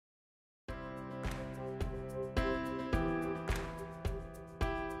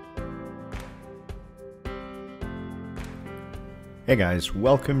Hey guys,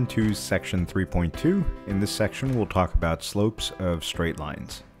 welcome to section 3.2. In this section, we'll talk about slopes of straight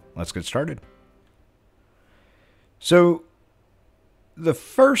lines. Let's get started. So, the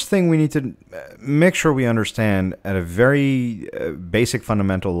first thing we need to make sure we understand at a very basic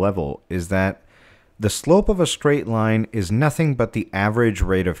fundamental level is that the slope of a straight line is nothing but the average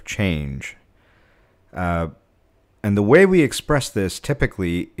rate of change. And the way we express this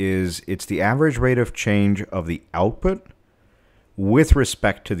typically is it's the average rate of change of the output with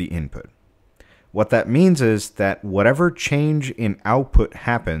respect to the input. What that means is that whatever change in output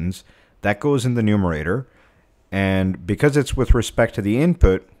happens, that goes in the numerator, and because it's with respect to the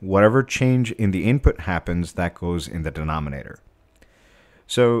input, whatever change in the input happens, that goes in the denominator.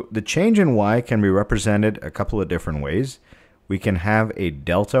 So the change in y can be represented a couple of different ways. We can have a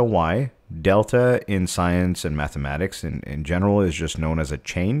delta y. Delta in science and mathematics in general is just known as a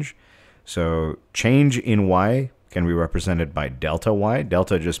change. So change in y can be represented by delta y.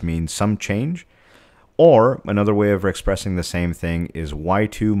 Delta just means some change. Or another way of expressing the same thing is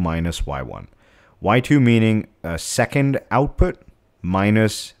y2 minus y1. y2 meaning a second output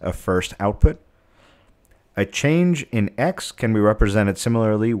minus a first output. A change in x can be represented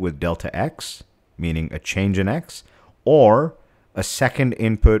similarly with delta x, meaning a change in x, or a second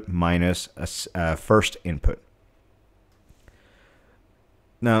input minus a first input.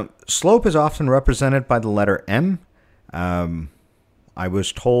 Now, slope is often represented by the letter m. I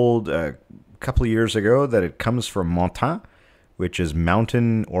was told a couple of years ago that it comes from montant, which is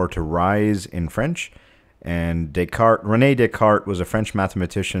mountain or to rise in French. And René Descartes was a French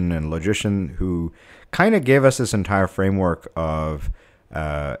mathematician and logician who kind of gave us this entire framework of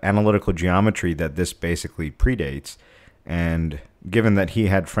analytical geometry that this basically predates. And given that he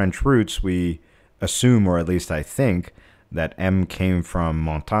had French roots, we assume, or at least I think, that m came from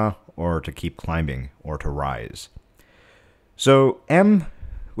montant, or to keep climbing, or to rise. So m,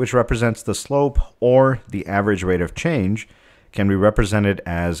 which represents the slope or the average rate of change, can be represented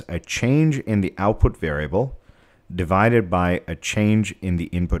as a change in the output variable divided by a change in the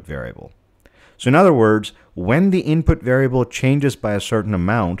input variable. So in other words, when the input variable changes by a certain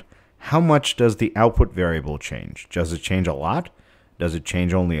amount, how much does the output variable change? Does it change a lot? Does it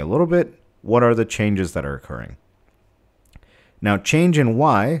change only a little bit? What are the changes that are occurring? Now, change in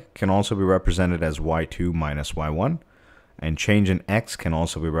y can also be represented as y2 minus y1, and change in x can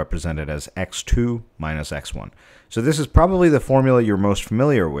also be represented as x2 minus x1. So this is probably the formula you're most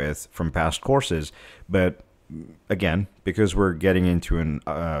familiar with from past courses, but again, because we're getting into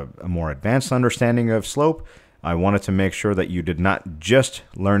a more advanced understanding of slope, I wanted to make sure that you did not just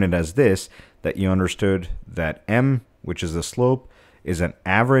learn it as this, that you understood that m, which is the slope, is an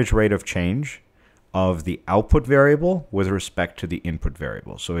average rate of change of the output variable with respect to the input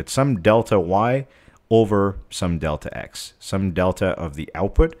variable. So it's some delta y over some delta x, some delta of the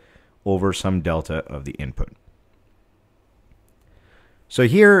output over some delta of the input. So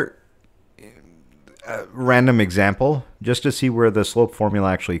here, a random example, just to see where the slope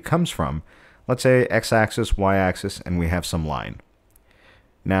formula actually comes from. Let's say x-axis, y-axis, and we have some line.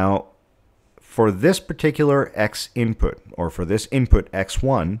 Now, for this particular x input, or for this input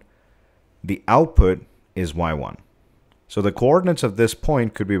x1, the output is y1. So the coordinates of this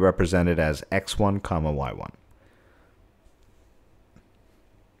point could be represented as x1 comma y1.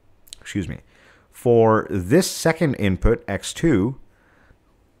 Excuse me. For this second input, x2,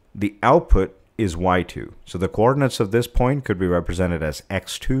 the output is y2. So the coordinates of this point could be represented as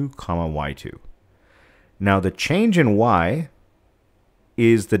x2 comma y2. Now the change in y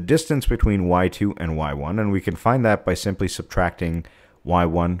is the distance between y2 and y1, and we can find that by simply subtracting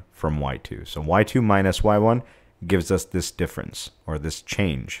y1 from y2. So y2 minus y1 gives us this difference, or this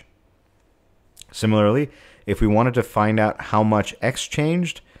change. Similarly, if we wanted to find out how much x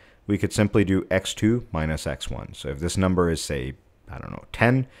changed, we could simply do x2 minus x1. So if this number is, say, I don't know,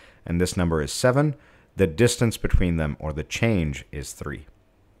 10, and this number is 7, the distance between them, or the change, is 3.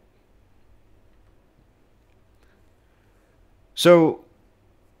 So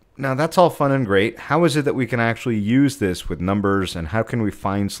now that's all fun and great. How is it that we can actually use this with numbers, and how can we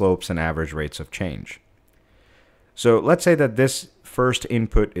find slopes and average rates of change? So let's say that this first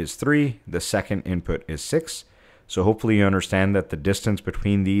input is 3, the second input is 6. So hopefully you understand that the distance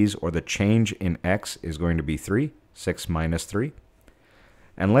between these, or the change in x, is going to be 3, 6 minus 3.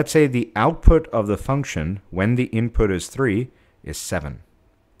 And let's say the output of the function when the input is 3 is 7.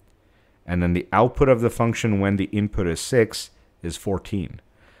 And then the output of the function when the input is 6 is 14.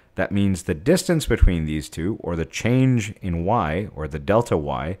 That means the distance between these two, or the change in y, or the delta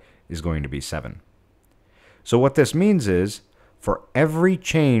y, is going to be 7. So what this means is, for every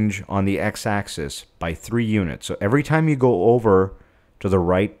change on the x-axis by 3 units, so every time you go over to the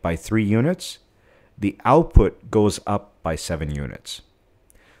right by 3 units, the output goes up by 7 units.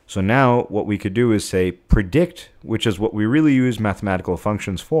 So now what we could do is say predict, which is what we really use mathematical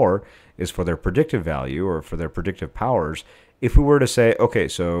functions for, is for their predictive value or for their predictive powers. If we were to say, okay,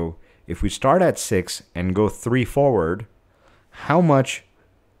 so if we start at 6 and go 3 forward, how much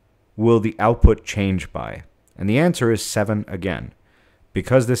will the output change by? And the answer is 7 again.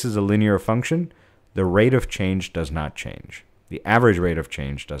 Because this is a linear function, the rate of change does not change. The average rate of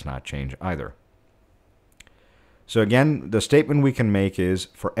change does not change either. So again, the statement we can make is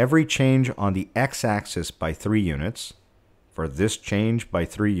for every change on the x-axis by 3 units, for this change by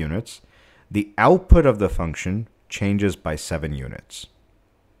 3 units, the output of the function changes by 7 units.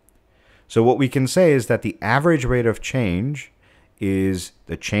 So what we can say is that the average rate of change is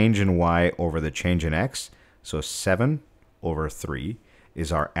the change in y over the change in x. So 7 over 3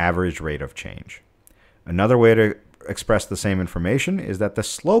 is our average rate of change. Another way to express the same information is that the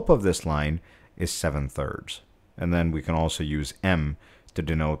slope of this line is 7/3. And then we can also use m to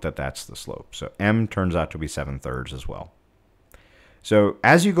denote that that's the slope. So m turns out to be 7/3 as well. So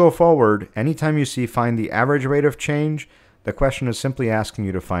as you go forward, anytime you see find the average rate of change, the question is simply asking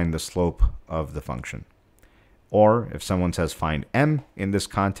you to find the slope of the function. Or if someone says find m in this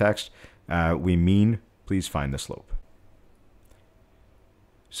context, we mean please find the slope.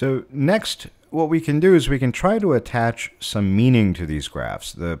 So next, what we can do is we can try to attach some meaning to these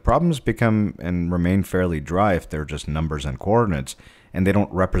graphs. The problems become and remain fairly dry if they're just numbers and coordinates, and they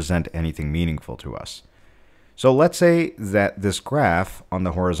don't represent anything meaningful to us. So let's say that this graph on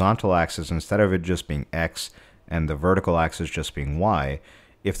the horizontal axis, instead of it just being x and the vertical axis just being y,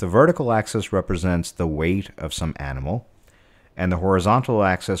 if the vertical axis represents the weight of some animal, and the horizontal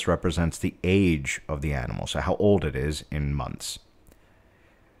axis represents the age of the animal, so how old it is in months.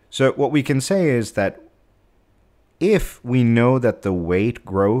 So what we can say is that if we know that the weight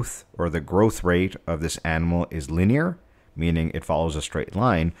growth or the growth rate of this animal is linear, meaning it follows a straight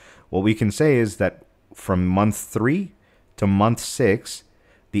line, what we can say is that from month 3 to month 6,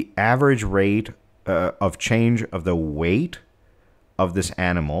 the average rate of change of the weight of this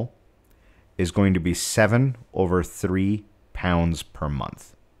animal is going to be 7 over 3 pounds per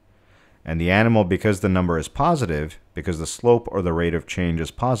month. And the animal, because the number is positive, because the slope or the rate of change is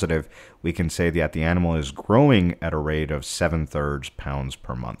positive, we can say that the animal is growing at a rate of 7/3 pounds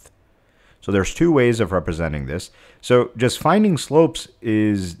per month. So there's 2 ways of representing this. So just finding slopes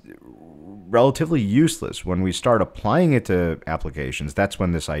is relatively useless. When we start applying it to applications, that's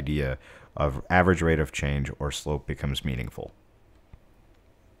when this idea of average rate of change or slope becomes meaningful.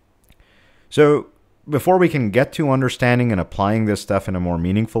 So before we can get to understanding and applying this stuff in a more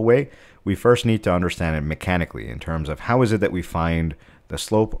meaningful way, we first need to understand it mechanically in terms of how is it that we find the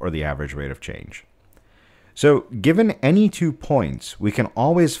slope or the average rate of change. So given any 2 points, we can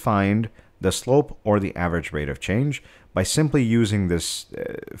always find the slope or the average rate of change by simply using this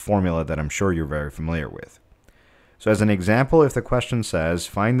formula that I'm sure you're very familiar with. So as an example, if the question says,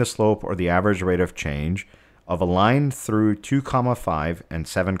 find the slope or the average rate of change of a line through 2, 5 and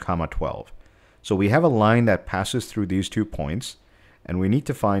 7, 12. So we have a line that passes through these 2 points, and we need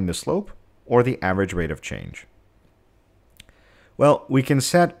to find the slope or the average rate of change. Well, we can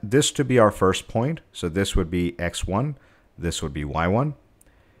set this to be our first point. So this would be x1, this would be y1.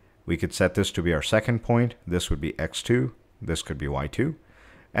 We could set this to be our second point. This would be x2, this could be y2.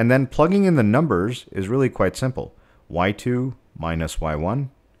 And then plugging in the numbers is really quite simple. y2 minus y1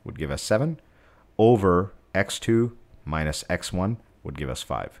 would give us 7 over x2 minus x1 would give us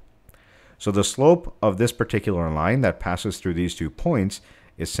 5. So the slope of this particular line that passes through these 2 points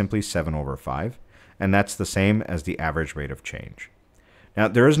is simply 7 over 5, and that's the same as the average rate of change. Now,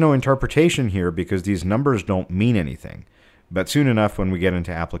 there is no interpretation here because these numbers don't mean anything, but soon enough when we get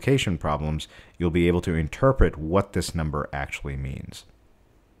into application problems, you'll be able to interpret what this number actually means.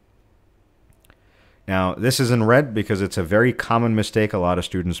 Now, this is in red because it's a very common mistake a lot of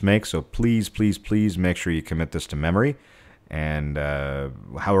students make, so please, please, please make sure you commit this to memory. And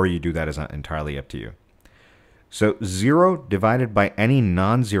however you do that is entirely up to you. So 0 divided by any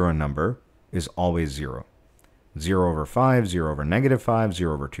non-zero number is always 0. 0 over 5, 0 over -5,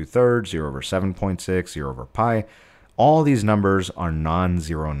 0 over 2/3, 0 over 7.6, 0 over pi. All these numbers are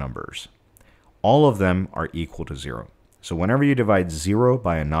non-zero numbers. All of them are equal to 0. So whenever you divide 0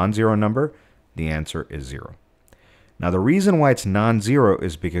 by a non-zero number, the answer is 0. Now the reason why it's non-zero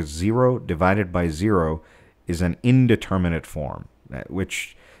is because 0 divided by 0 is an indeterminate form,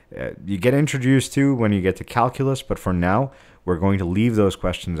 which you get introduced to when you get to calculus, but for now, we're going to leave those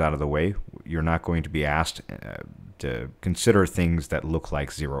questions out of the way. You're not going to be asked consider things that look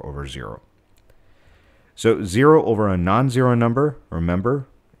like 0 over 0. So 0 over a non-zero number, remember,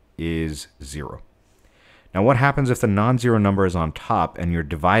 is 0. Now what happens if the non-zero number is on top and you're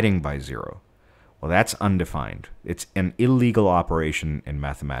dividing by 0? Well, that's undefined. It's an illegal operation in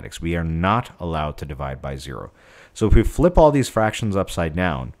mathematics. We are not allowed to divide by 0. So if we flip all these fractions upside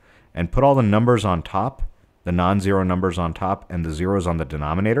down and put all the numbers on top, the non-zero numbers on top and the zeros on the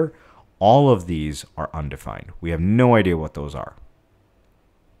denominator, all of these are undefined. We have no idea what those are.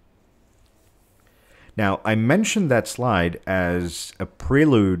 Now, I mentioned that slide as a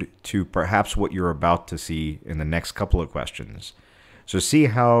prelude to perhaps what you're about to see in the next couple of questions. So see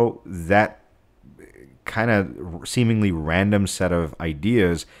how that kind of seemingly random set of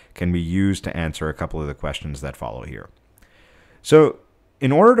ideas can be used to answer a couple of the questions that follow here. So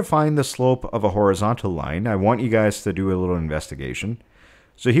in order to find the slope of a horizontal line, I want you guys to do a little investigation.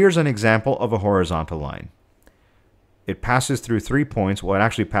 So here's an example of a horizontal line. It passes through 3 points. Well, it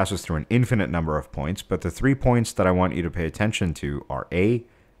actually passes through an infinite number of points, but the 3 points that I want you to pay attention to are A,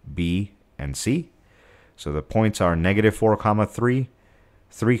 B, and C. So the points are -4, 3,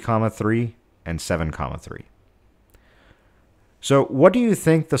 3, 3, and 7, 3. So what do you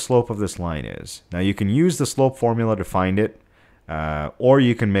think the slope of this line is? Now you can use the slope formula to find it, or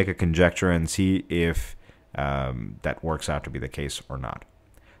you can make a conjecture and see if that works out to be the case or not.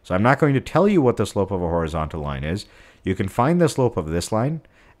 So I'm not going to tell you what the slope of a horizontal line is. You can find the slope of this line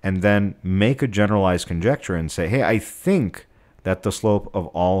and then make a generalized conjecture and say, hey, I think that the slope of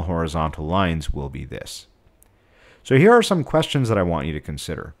all horizontal lines will be this. So here are some questions that I want you to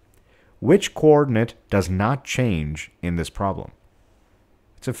consider. Which coordinate does not change in this problem?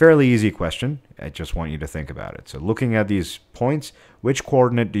 It's a fairly easy question. I just want you to think about it. So looking at these points, which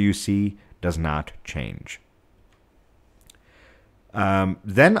coordinate do you see does not change?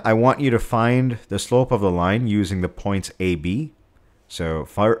 Then I want you to find the slope of the line using the points AB. So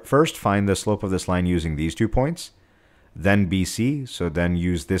first find the slope of this line using these 2 points, then BC, so then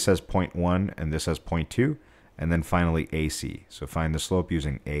use this as point 1 and this as point 2, and then finally AC. So find the slope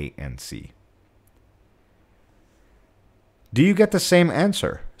using A and C. Do you get the same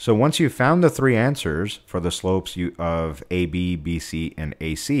answer? So once you've found the 3 answers for the slopes of AB, BC, and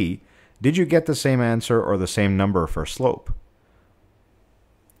AC, did you get the same answer or the same number for slope?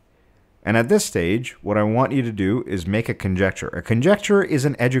 And at this stage, what I want you to do is make a conjecture. A conjecture is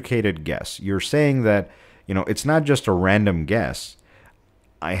an educated guess. You're saying that, it's not just a random guess.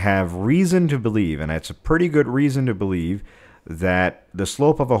 I have reason to believe, and it's a pretty good reason to believe, that the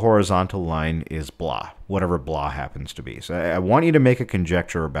slope of a horizontal line is blah, whatever blah happens to be. So I want you to make a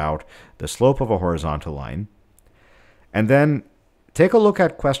conjecture about the slope of a horizontal line. And then take a look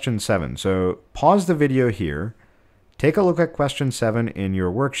at question 7. So pause the video here. Take a look at question 7 in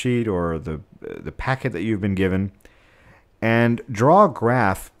your worksheet or the packet that you've been given and draw a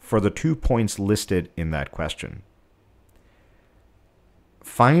graph for the 2 points listed in that question.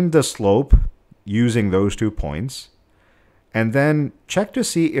 Find the slope using those 2 points and then check to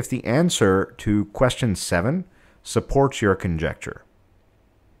see if the answer to question 7 supports your conjecture.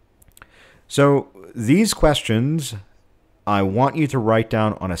 So these questions I want you to write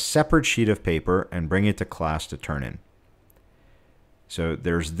down on a separate sheet of paper and bring it to class to turn in. So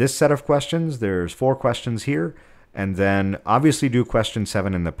there's this set of questions, there's 4 questions here, and then obviously do question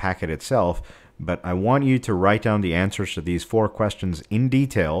 7 in the packet itself, but I want you to write down the answers to these 4 questions in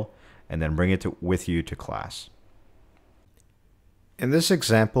detail and then bring it with you to class. In this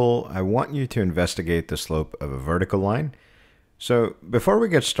example, I want you to investigate the slope of a vertical line. So before we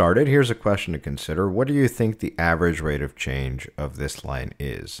get started, here's a question to consider. What do you think the average rate of change of this line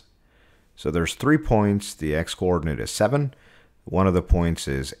is? So there's 3 points, the x-coordinate is 7. One of the points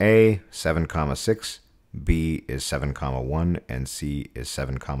is A, 7, 6, B is 7, 1, and C is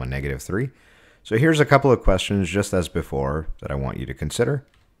 7, -3. So here's a couple of questions just as before that I want you to consider.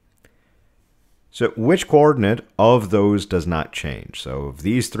 So which coordinate of those does not change? So of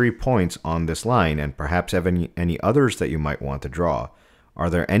these 3 points on this line, and perhaps any others that you might want to draw, are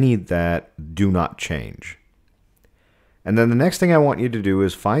there any that do not change? And then the next thing I want you to do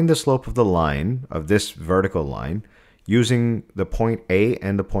is find the slope of the line, of this vertical line, using the point A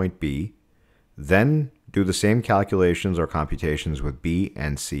and the point B, then do the same calculations or computations with B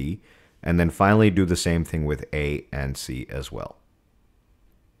and C, and then finally do the same thing with A and C as well.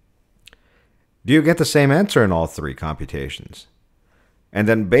 Do you get the same answer in all 3 computations? And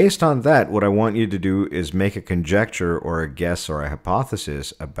then based on that, what I want you to do is make a conjecture or a guess or a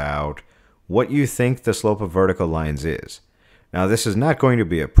hypothesis about what you think the slope of vertical lines is. Now, this is not going to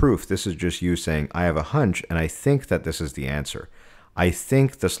be a proof. This is just you saying, I have a hunch, and I think that this is the answer. I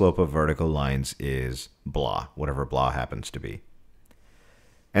think the slope of vertical lines is blah, whatever blah happens to be.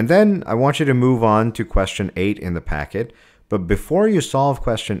 And then I want you to move on to question 8 in the packet. But before you solve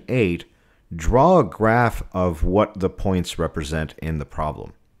question 8, draw a graph of what the points represent in the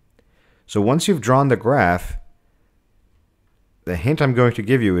problem. So once you've drawn the graph, the hint I'm going to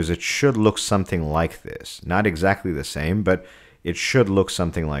give you is it should look something like this. Not exactly the same, but it should look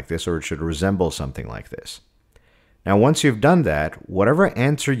something like this, or it should resemble something like this. Now, once you've done that, whatever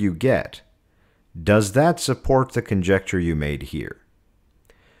answer you get, does that support the conjecture you made here?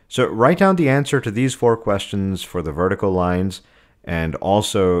 So write down the answer to these 4 questions for the vertical lines and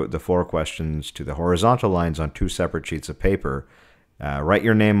also the 4 questions to the horizontal lines on 2 separate sheets of paper. Write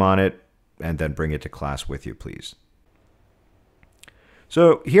your name on it and then bring it to class with you, please.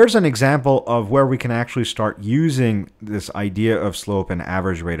 So here's an example of where we can actually start using this idea of slope and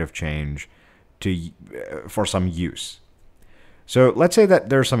average rate of change for some use. So let's say that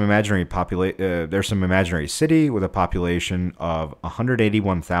there's some imaginary city with a population of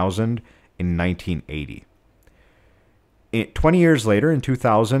 181,000 in 1980. 20 years later, in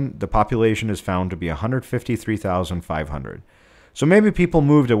 2000, the population is found to be 153,500. So maybe people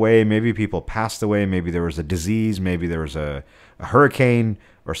moved away, maybe people passed away, maybe there was a disease, maybe there was a hurricane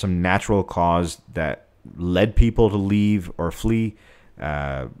or some natural cause that led people to leave or flee.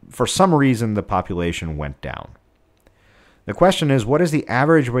 For some reason, the population went down. The question is, what is the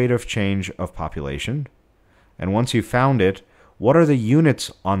average rate of change of population? And once you've found it, what are the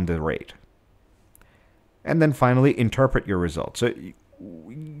units on the rate? And then finally, interpret your results. So,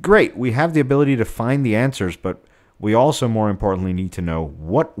 great, we have the ability to find the answers, but we also, more importantly, need to know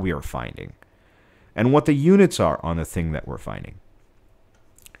what we are finding and what the units are on the thing that we're finding.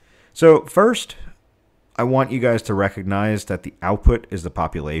 So first, I want you guys to recognize that the output is the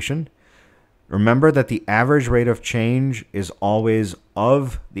population. Remember that the average rate of change is always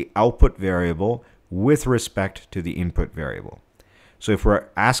of the output variable with respect to the input variable. So if we're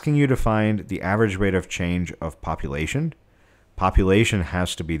asking you to find the average rate of change of population, population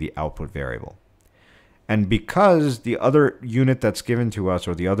has to be the output variable. And because the other unit that's given to us,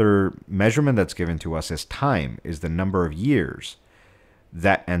 or the other measurement that's given to us is time, is the number of years,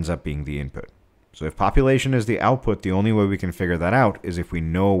 that ends up being the input. So if population is the output, the only way we can figure that out is if we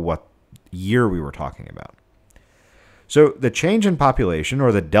know what year we were talking about. So the change in population,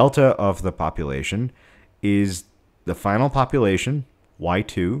 or the delta of the population, is the final population,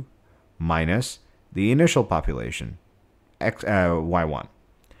 y2, minus the initial population, y1.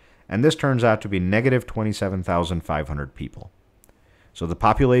 And this turns out to be negative 27,500 people. So the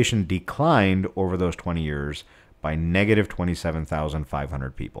population declined over those 20 years by negative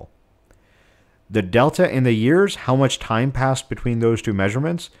 27,500 people. The delta in the years, how much time passed between those two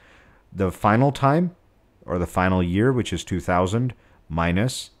measurements, the final time, or the final year, which is 2000,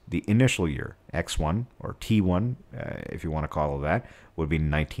 minus the initial year, x1, or t1, if you want to call it that, would be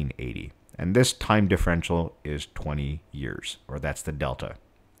 1980. And this time differential is 20 years, or that's the delta.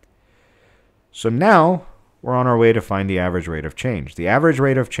 So now we're on our way to find the average rate of change. The average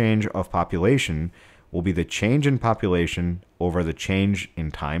rate of change of population will be the change in population over the change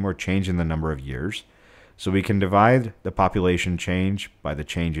in time, or change in the number of years. So we can divide the population change by the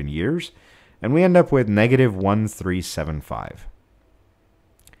change in years, and we end up with negative 1375.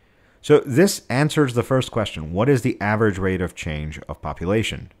 So this answers the first question. What is the average rate of change of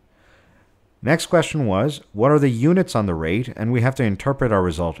population? Next question was, what are the units on the rate? And we have to interpret our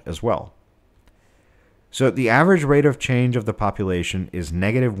result as well. So the average rate of change of the population is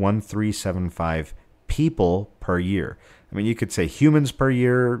negative 1375 people per year. I mean, you could say humans per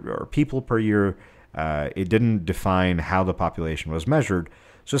year or people per year. It didn't define how the population was measured.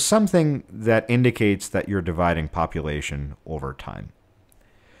 So something that indicates that you're dividing population over time.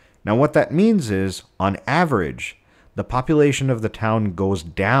 Now what that means is, on average, the population of the town goes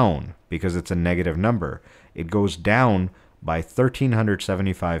down because it's a negative number. It goes down by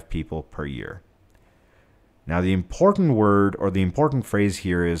 1,375 people per year. Now the important word, or the important phrase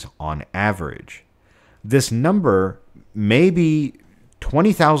here, is on average. This number may be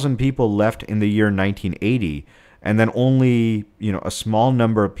 20,000 people left in the year 1980, and then only, a small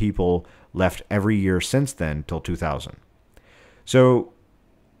number of people left every year since then till 2000. So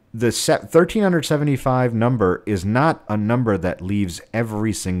the 1,375 number is not a number that leaves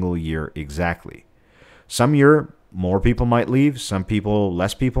every single year exactly. Some year, more people might leave. Some people,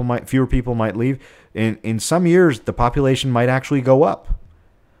 fewer people might leave. In some years, the population might actually go up.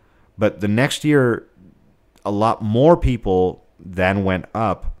 But the next year, a lot more people than went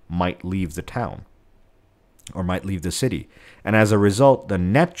up might leave the town or might leave the city. And as a result, the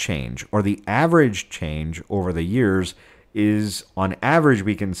net change, or the average change over the years, is, on average,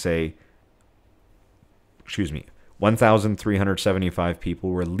 we can say, 1,375 people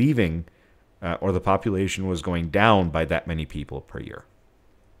were leaving, or the population was going down by that many people per year.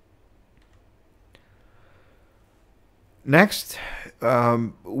 Next,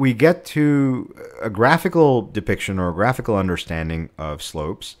 we get to a graphical depiction or a graphical understanding of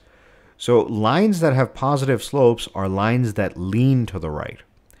slopes. So lines that have positive slopes are lines that lean to the right.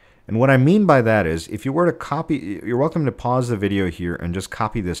 And what I mean by that is, if you were to copy, you're welcome to pause the video here and just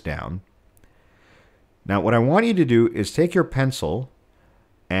copy this down. Now, what I want you to do is take your pencil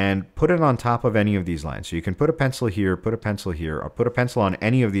and put it on top of any of these lines. So you can put a pencil here, put a pencil here, or put a pencil on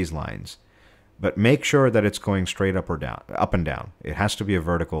any of these lines. But make sure that it's going straight up or down, up and down. It has to be a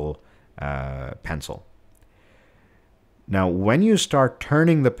vertical pencil. Now, when you start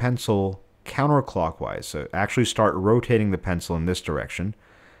turning the pencil counterclockwise, so actually start rotating the pencil in this direction,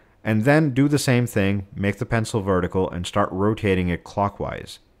 and then do the same thing, make the pencil vertical, and start rotating it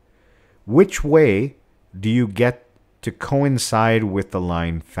clockwise. Which way do you get to coincide with the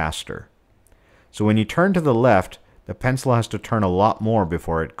line faster? So when you turn to the left, the pencil has to turn a lot more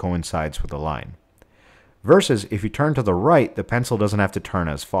before it coincides with the line. Versus if you turn to the right, the pencil doesn't have to turn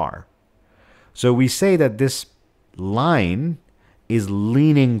as far. So we say that this line is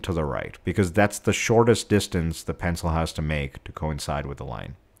leaning to the right because that's the shortest distance the pencil has to make to coincide with the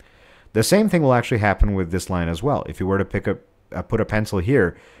line. The same thing will actually happen with this line as well. If you were to put a pencil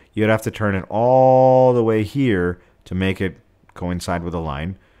here, you'd have to turn it all the way here to make it coincide with the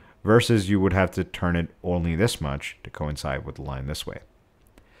line, versus you would have to turn it only this much to coincide with the line this way.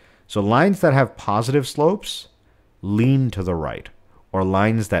 So lines that have positive slopes lean to the right, or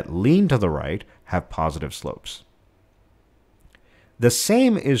lines that lean to the right have positive slopes. The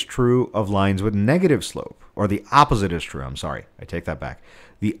same is true of lines with negative slope, or the opposite is true. I'm sorry, I take that back.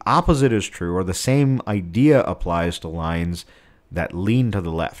 The opposite is true, or the same idea applies to lines that lean to the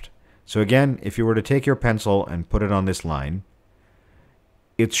left. So again, if you were to take your pencil and put it on this line,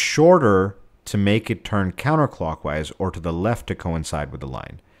 it's shorter to make it turn counterclockwise or to the left to coincide with the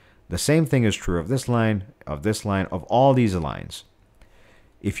line. The same thing is true of this line, of all these lines.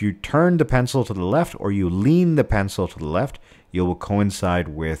 If you turn the pencil to the left or you lean the pencil to the left, you will coincide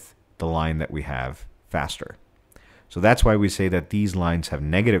with the line that we have faster. So that's why we say that these lines have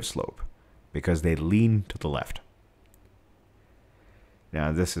negative slope, because they lean to the left.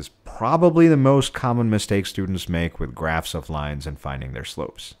 Now, this is probably the most common mistake students make with graphs of lines and finding their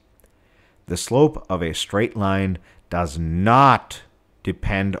slopes. The slope of a straight line does not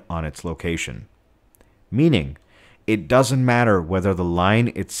depend on its location, meaning it doesn't matter whether the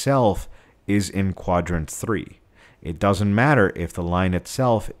line itself is in quadrant 3. It doesn't matter if the line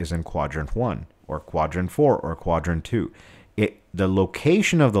itself is in quadrant 1 or quadrant 4 or quadrant 2. The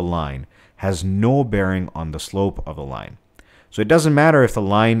location of the line has no bearing on the slope of the line. So it doesn't matter if the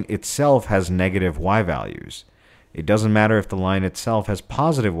line itself has negative y values. It doesn't matter if the line itself has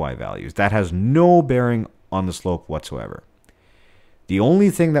positive y values. That has no bearing on the slope whatsoever. The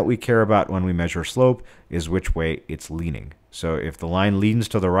only thing that we care about when we measure slope is which way it's leaning. So if the line leans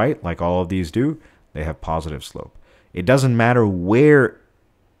to the right, like all of these do, they have positive slope. It doesn't matter where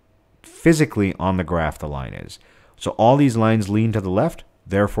physically on the graph the line is. So all these lines lean to the left,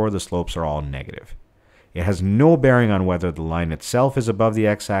 therefore the slopes are all negative. It has no bearing on whether the line itself is above the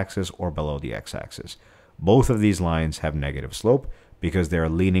x-axis or below the x-axis. Both of these lines have negative slope because they are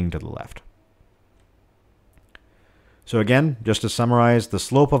leaning to the left. So again, just to summarize, the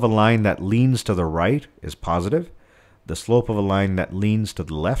slope of a line that leans to the right is positive. The slope of a line that leans to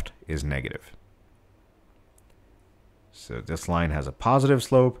the left is negative. So this line has a positive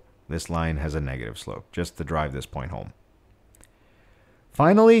slope, this line has a negative slope, just to drive this point home.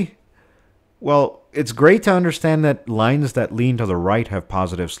 Finally, well, it's great to understand that lines that lean to the right have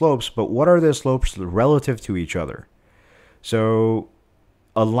positive slopes, but what are their slopes relative to each other? So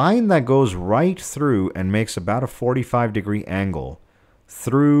a line that goes right through and makes about a 45-degree angle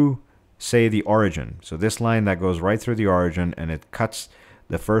through, say, the origin. So this line that goes right through the origin and it cuts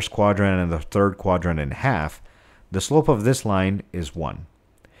the first quadrant and the third quadrant in half, the slope of this line is 1.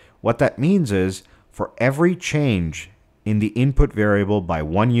 What that means is, for every change in the input variable by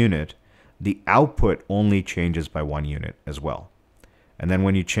 1 unit, the output only changes by 1 unit as well. And then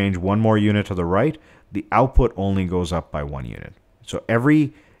when you change 1 more unit to the right, the output only goes up by 1 unit. So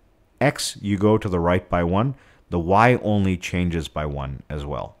every x you go to the right by 1, the y only changes by 1 as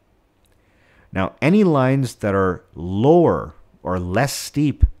well. Now, any lines that are lower or less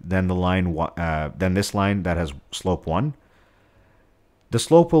steep than the line than this line that has slope 1, the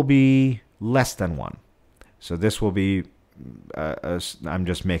slope will be less than 1. So this will be I'm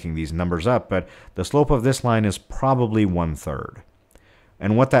just making these numbers up, but the slope of this line is probably 1/3.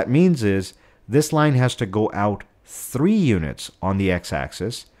 And what that means is this line has to go out 3 units on the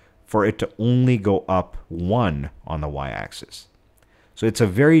x-axis for it to only go up 1 on the y-axis. So it's a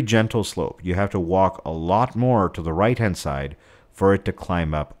very gentle slope. You have to walk a lot more to the right-hand side for it to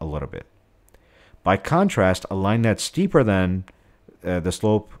climb up a little bit. By contrast, a line that's steeper than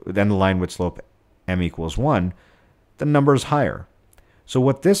the line with slope m equals 1, the number is higher. So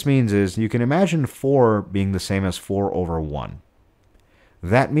what this means is you can imagine 4 being the same as 4 over 1.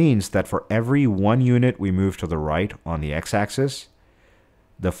 That means that for every 1 unit we move to the right on the x-axis,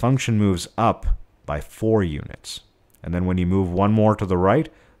 the function moves up by 4 units. And then when you move 1 more to the right,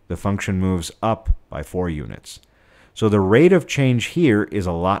 the function moves up by 4 units. So the rate of change here is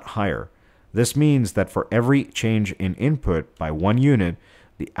a lot higher. This means that for every change in input by 1 unit,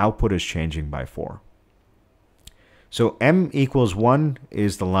 the output is changing by 4. So m equals 1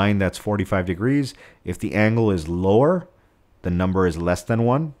 is the line that's 45 degrees. If the angle is lower, the number is less than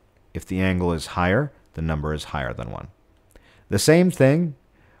 1. If the angle is higher, the number is higher than 1. The same thing,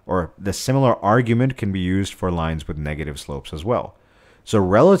 or the similar argument, can be used for lines with negative slopes as well. So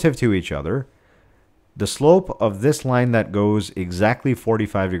relative to each other, the slope of this line that goes exactly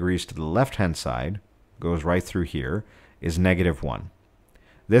 45 degrees to the left-hand side, goes right through here, is -1.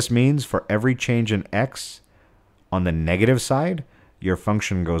 This means for every change in x on the negative side, your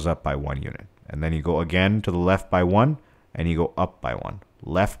function goes up by 1 unit. And then you go again to the left by 1, and you go up by 1.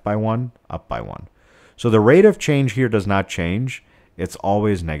 Left by 1, up by 1. So the rate of change here does not change. It's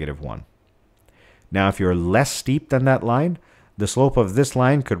always -1. Now, if you're less steep than that line, the slope of this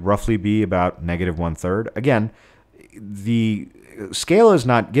line could roughly be about -1/3. Again, the scale is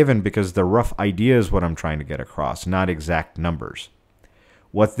not given because the rough idea is what I'm trying to get across, not exact numbers.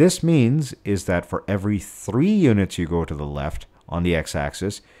 What this means is that for every 3 units you go to the left on the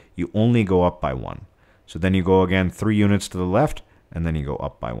x-axis, you only go up by 1. So then you go again 3 units to the left, and then you go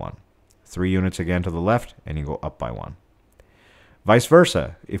up by 1. 3 units again to the left, and you go up by 1. Vice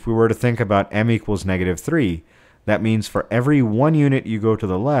versa, if we were to think about m equals -3, that means for every 1 unit you go to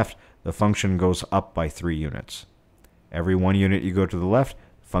the left, the function goes up by 3 units. Every 1 unit you go to the left,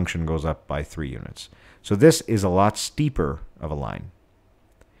 the function goes up by 3 units. So this is a lot steeper of a line.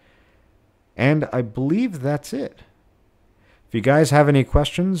 And I believe that's it. If you guys have any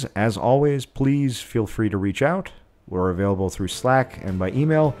questions, as always, please feel free to reach out. We're available through Slack and by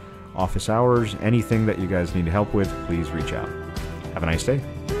email, office hours, anything that you guys need help with, please reach out. Have a nice day.